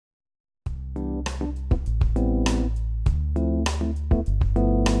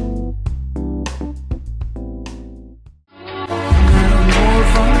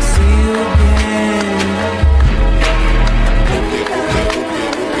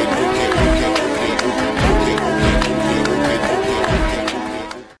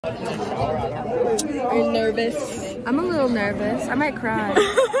little nervous. I might cry.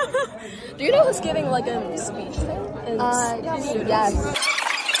 Do you know who's giving like a speech thing? Yes.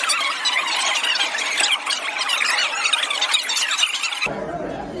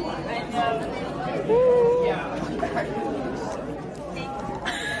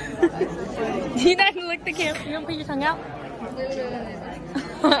 Die deine lick the camera. You don't put your tongue out?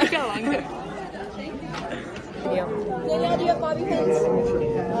 I got longer. Danielle, do you have bobby pins?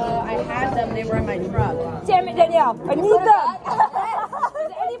 I had them. They were in my truck. Damn it, Danielle. I need them.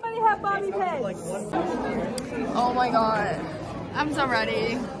 Does anybody have bobby pins? Oh my god. I'm so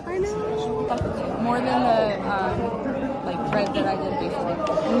ready. I know. More than the like red that I did before.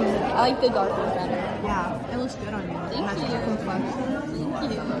 I like the dark one better. Yeah, it looks good on you. Thank you.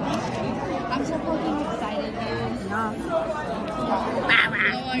 Thank you. I'm so fucking excited, dude. Yeah. Oh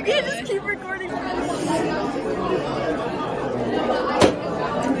my god. You just keep recording.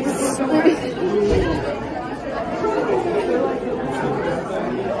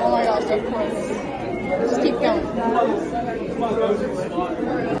 Oh my gosh, of course. Just keep going.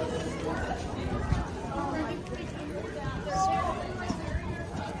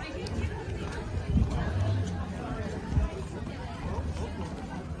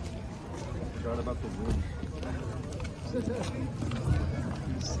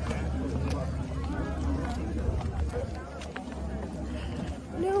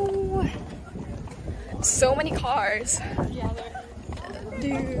 No. So many cars. Yeah,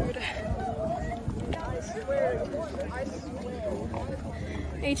 Dude.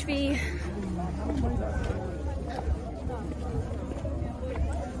 HV.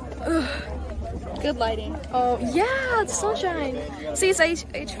 Ugh. good lighting. Oh, yeah, it's sunshine. See, it's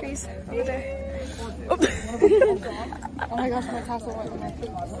HV's over there. Oh. Oh my gosh, my tassel went in my face.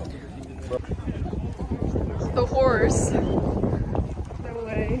 The horse. No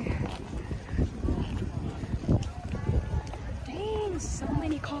way. Dang, so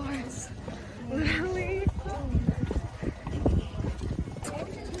many cars. Literally.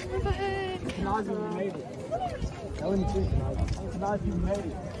 What the heck? Nice you made it. That wasn't too nice. It's nice you made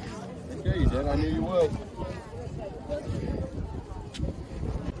it. Yeah, you did. I knew you would.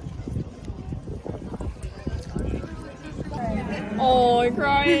 Oh, I'm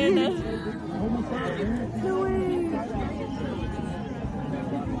crying. No way.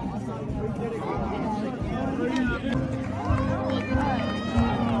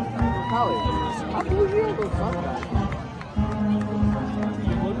 I believe you go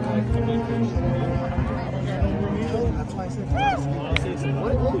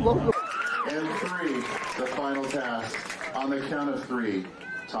And 3, the final task. On the count of 3,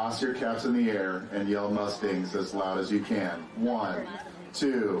 toss your caps in the air and yell Mustangs as loud as you can. 1,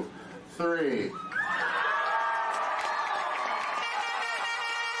 2, 3.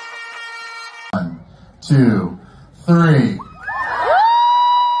 1, 2, 3.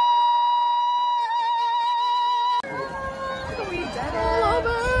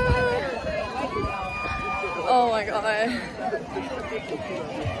 Oh my god.